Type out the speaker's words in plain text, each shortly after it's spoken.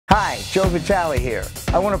Hi, Joe Vitale here.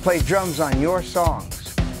 I want to play drums on your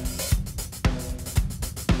songs.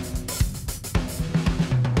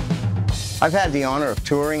 I've had the honor of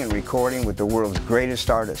touring and recording with the world's greatest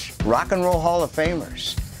artists, Rock and Roll Hall of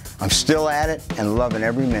Famers. I'm still at it and loving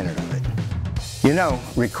every minute of it. You know,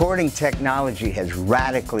 recording technology has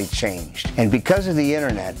radically changed, and because of the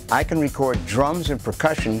internet, I can record drums and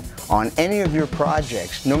percussion on any of your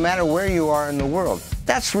projects, no matter where you are in the world.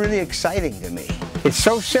 That's really exciting to me. It's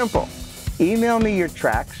so simple. Email me your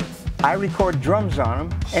tracks, I record drums on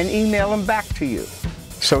them, and email them back to you.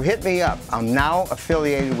 So hit me up. I'm now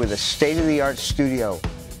affiliated with a state-of-the-art studio.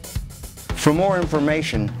 For more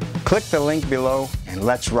information, click the link below and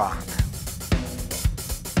let's rock.